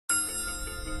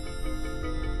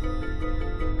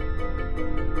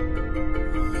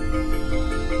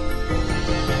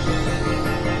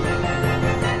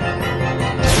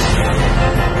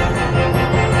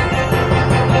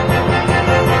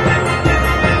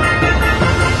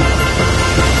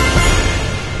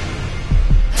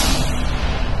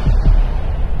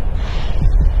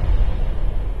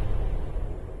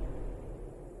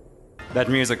That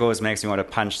music always makes me want to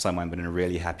punch someone, but in a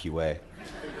really happy way.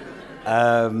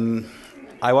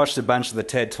 I watched a bunch of the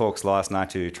TED Talks last night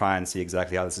to try and see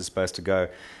exactly how this is supposed to go.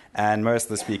 And most of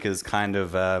the speakers kind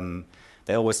of,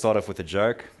 they always start off with a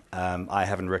joke. I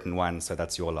haven't written one, so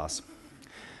that's your loss.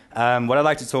 What I'd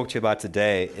like to talk to you about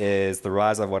today is the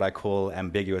rise of what I call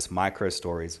ambiguous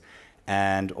microstories,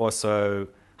 and also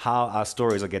how our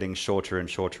stories are getting shorter and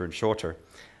shorter and shorter.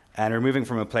 And we're moving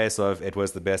from a place of it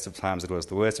was the best of times, it was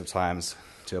the worst of times,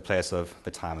 to a place of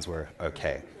the times were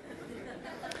okay.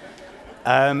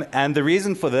 And the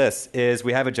reason for this is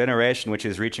we have a generation which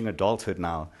is reaching adulthood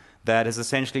now that has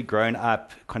essentially grown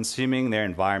up consuming their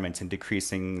environment in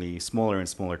decreasingly smaller and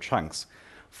smaller chunks,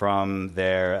 from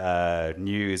their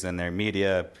news and their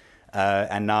media,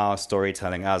 and now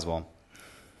storytelling as well.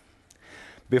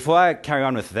 Before I carry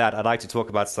on with that, I'd like to talk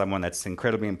about someone that's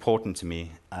incredibly important to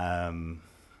me,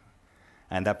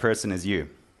 and that person is you.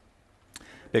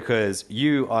 Because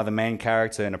you are the main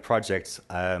character in a project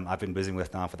I've been busy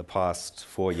with now for the past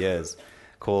 4 years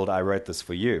called I Wrote This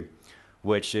For You,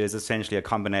 which is essentially a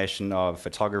combination of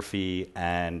photography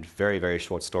and very, very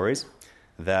short stories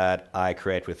that I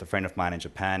create with a friend of mine in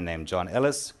Japan named Jon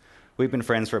Ellis. We've been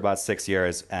friends for about 6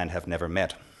 years and have never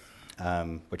met,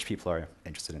 which people are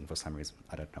interested in for some reason.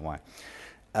 I don't know why.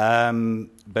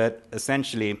 But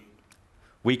essentially,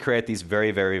 we create these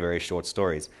very, very, very short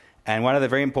stories. And one of the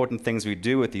very important things we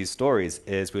do with these stories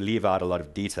is we leave out a lot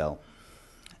of detail.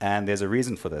 And there's a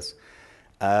reason for this.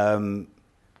 By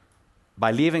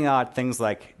leaving out things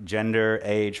like gender,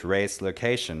 age, race,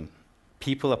 location,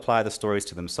 people apply the stories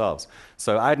to themselves.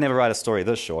 So I'd never write a story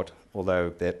this short,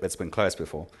 although it's been close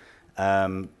before.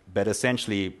 But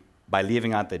essentially, by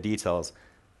leaving out the details,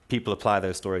 people apply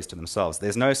those stories to themselves.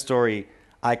 There's no story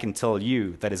I can tell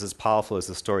you that is as powerful as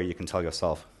the story you can tell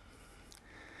yourself.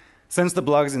 Since the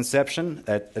blog's inception,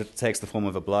 it takes the form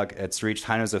of a blog. It's reached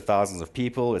hundreds of thousands of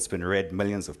people. It's been read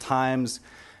millions of times.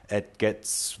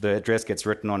 The address gets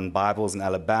written on Bibles in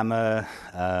Alabama.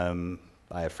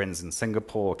 I have friends in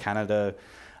Singapore, Canada.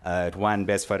 It won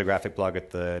Best Photographic Blog at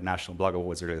the National Blog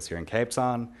Awards here in Cape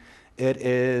Town. It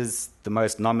is the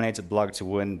most nominated blog to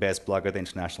win Best Blog at the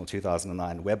International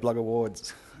 2009 Web Blog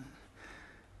Awards.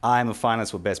 I'm a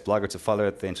finalist for Best Blogger to Follow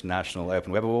at the International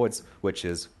Open Web Awards, which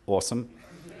is awesome.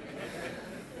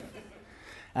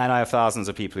 And I have thousands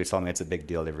of people who tell me it's a big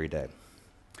deal every day.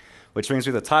 Which brings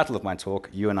me to the title of my talk,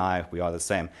 You and I, We Are the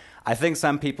Same. I think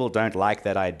some people don't like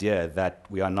that idea that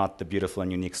we are not the beautiful and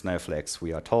unique snowflakes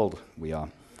we are told we are.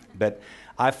 But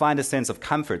I find a sense of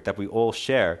comfort that we all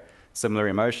share similar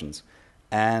emotions.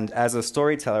 And as a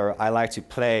storyteller, I like to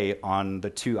play on the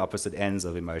two opposite ends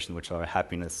of emotion, which are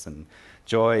happiness and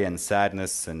joy and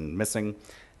sadness and missing,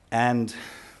 and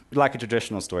like a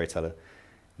traditional storyteller.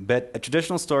 But a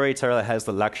traditional storyteller has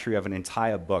the luxury of an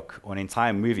entire book or an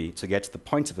entire movie to get to the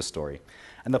point of a story.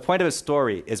 And the point of a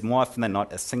story is more often than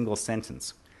not a single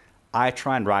sentence. I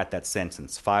try and write that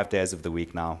sentence 5 days of the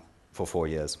week now for 4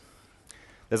 years.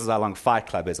 This is how long Fight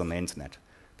Club is on the internet.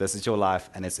 This is your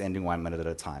life, and it's ending 1 minute at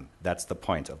a time. That's the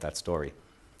point of that story.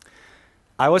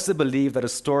 I also believe that a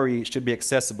story should be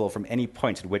accessible from any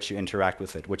point at which you interact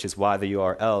with it, which is why the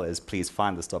URL is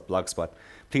pleasefindthis.blogspot.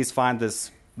 Please find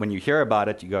this. When you hear about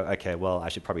it, you go, okay, well, I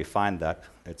should probably find that.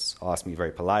 It's asked me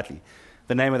very politely.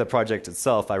 The name of the project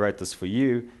itself, I Wrote This For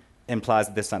You, implies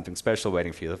that there's something special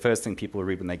waiting for you. The first thing people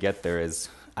read when they get there is,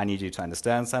 I need you to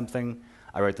understand something.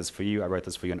 I wrote this for you. I wrote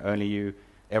this for you and only you.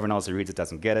 Everyone else who reads it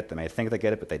doesn't get it. They may think they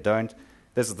get it, but they don't.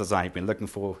 This is the design you've been looking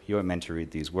for. You are meant to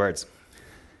read these words.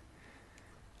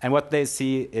 And what they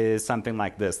see is something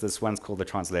like this. This one's called the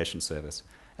translation service.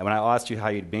 And when I asked you how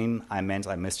you'd been, I meant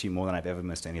I missed you more than I've ever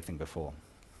missed anything before.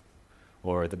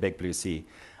 Or the big blue sea.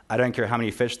 I don't care how many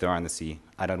fish there are in the sea.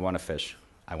 I don't want a fish.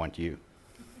 I want you.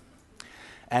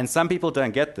 And some people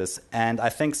don't get this, and I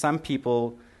think some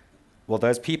people, well,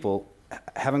 those people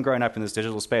haven't grown up in this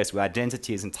digital space where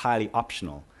identity is entirely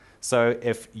optional. So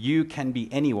if you can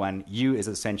be anyone, you is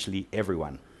essentially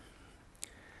everyone.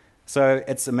 So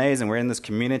it's amazing. We're in this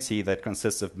community that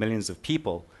consists of millions of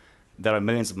people that are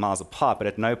millions of miles apart, but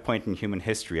at no point in human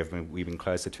history have we been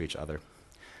closer to each other.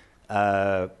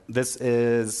 This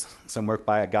is some work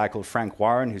by a guy called Frank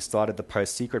Warren, who started the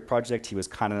Post Secret Project. He was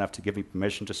kind enough to give me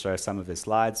permission to show some of his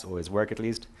slides, or his work at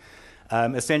least.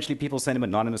 Essentially, people send him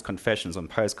anonymous confessions on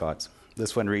postcards.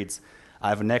 This one reads, I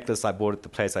have a necklace I bought at the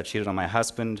place I cheated on my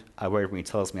husband. I wear it when he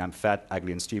tells me I'm fat,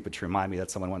 ugly, and stupid to remind me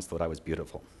that someone once thought I was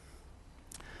beautiful.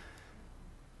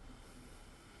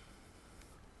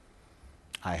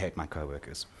 I hate my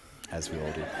coworkers, as we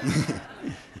all do.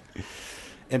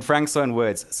 In Frank's own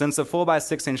words, since a 4 by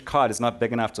 6 inch card is not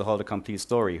big enough to hold a complete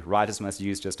story, writers must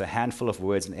use just a handful of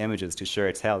words and images to share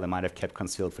a tale they might have kept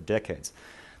concealed for decades.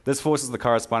 This forces the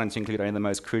correspondent to include only the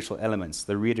most crucial elements.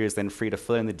 The reader is then free to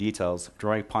fill in the details,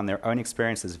 drawing upon their own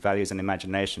experiences, values, and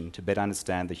imagination to better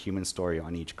understand the human story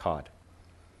on each card.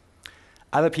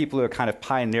 Other people who are kind of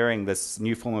pioneering this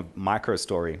new form of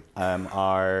microstory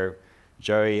are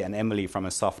Joey and Emily from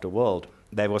A Softer World.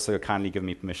 They've also kindly given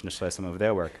me permission to show some of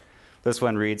their work. This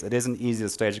one reads, "It isn't easy to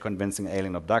stage a convincing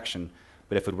alien abduction,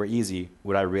 but if it were easy,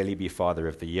 would I really be Father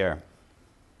of the Year?"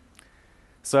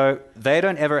 So they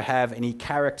don't ever have any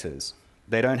characters.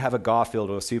 They don't have a Garfield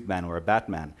or a Superman or a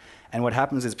Batman. And what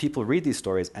happens is people read these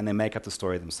stories and they make up the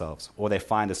story themselves, or they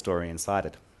find a story inside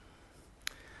it.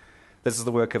 This is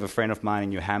the work of a friend of mine in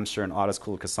New Hampshire, an artist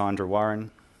called Cassandra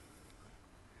Warren.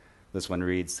 This one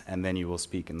reads, "And then you will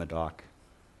speak in the dark."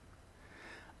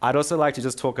 I'd also like to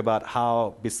just talk about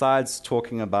how, besides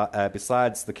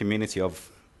the community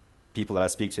of people that I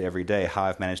speak to every day, how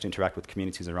I've managed to interact with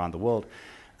communities around the world.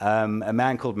 A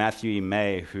man called Matthew E.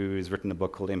 May, who's written a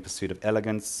book called In Pursuit of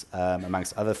Elegance,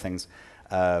 amongst other things,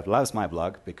 loves my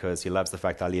blog because he loves the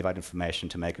fact that I leave out information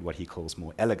to make it what he calls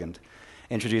more elegant.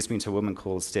 Introduced me to a woman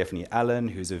called Stephanie Allen,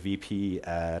 who's a VP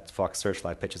at Fox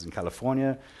Searchlight Pictures in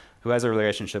California, who has a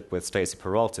relationship with Stacey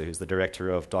Peralta, who's the director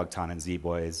of Dogtown and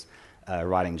Z-Boys,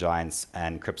 Riding Giants,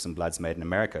 and Crips and Bloods Made in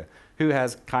America, who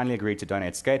has kindly agreed to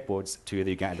donate skateboards to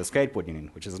the Uganda Skateboard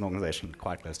Union, which is an organization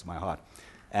quite close to my heart.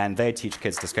 And they teach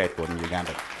kids to skateboard in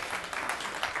Uganda.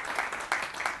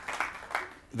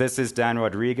 This is Dan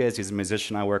Rodriguez. He's a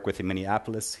musician I work with in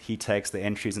Minneapolis. He takes the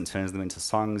entries and turns them into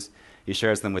songs. He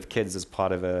shares them with kids as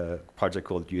part of a project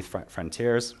called Youth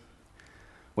Frontiers.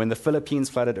 When the Philippines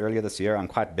flooded earlier this year, I'm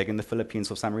quite big in the Philippines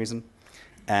for some reason,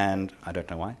 and I don't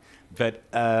know why, but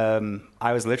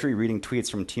I was literally reading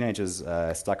tweets from teenagers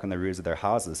stuck on the roofs of their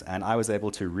houses, and I was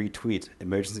able to retweet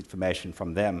emergency information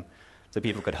from them so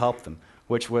people could help them,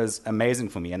 which was amazing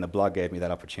for me, and the blog gave me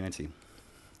that opportunity.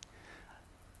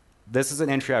 This is an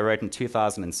entry I wrote in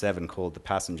 2007 called The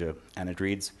Passenger, and it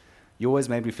reads, "You always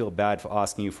made me feel bad for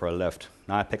asking you for a lift.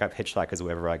 Now I pick up hitchhikers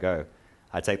wherever I go.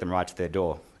 I take them right to their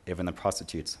door, even the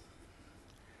prostitutes."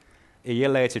 A year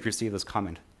later, it received this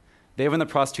comment, "The even the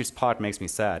prostitutes part makes me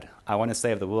sad. I want to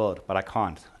save the world, but I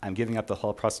can't. I'm giving up the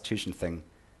whole prostitution thing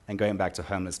and going back to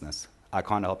homelessness. I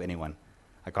can't help anyone.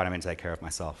 I can't even take care of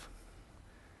myself."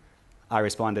 I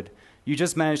responded, "You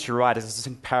just managed to write a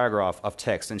succinct paragraph of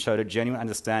text and showed a genuine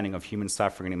understanding of human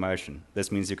suffering and emotion.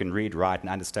 This means you can read, write, and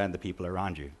understand the people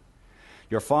around you.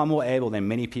 You're far more able than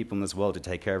many people in this world to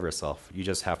take care of yourself. You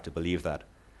just have to believe that.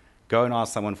 Go and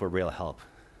ask someone for real help.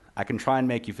 I can try and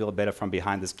make you feel better from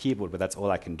behind this keyboard, but that's all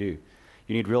I can do.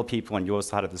 You need real people on your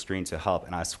side of the screen to help,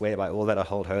 and I swear by all that I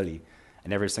hold holy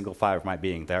and every single fibre of my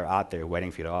being, they're out there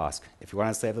waiting for you to ask. If you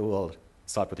want to save the world,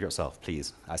 start with yourself,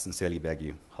 please. I sincerely beg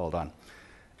you. Hold on."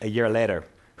 A year later,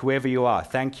 "Whoever you are,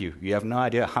 thank you. You have no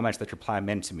idea how much that reply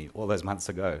meant to me all those months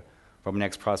ago from an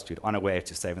ex-prostitute on her way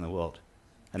to saving the world."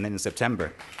 And then in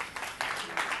September,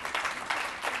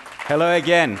 "Hello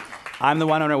again. I'm the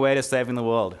one on her way to saving the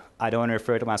world. I don't want to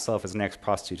refer to myself as an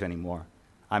ex-prostitute anymore.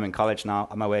 I'm in college now,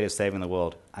 on my way to saving the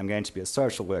world. I'm going to be a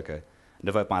social worker and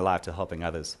devote my life to helping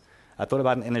others. I thought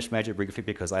about an English major briefly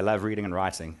because I love reading and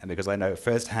writing, and because I know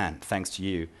firsthand, thanks to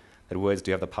you, that words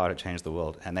do have the power to change the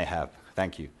world, and they have.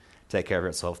 Thank you. Take care of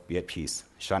yourself. Be at peace.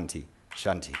 Shanti,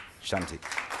 Shanti, Shanti."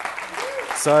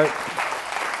 So,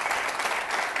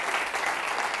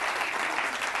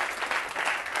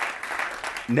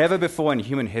 never before in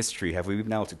human history have we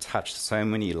been able to touch so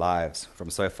many lives from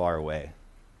so far away.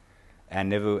 And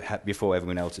never before have we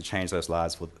been able to change those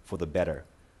lives for the better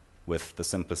with the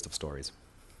simplest of stories.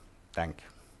 Thank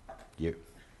you.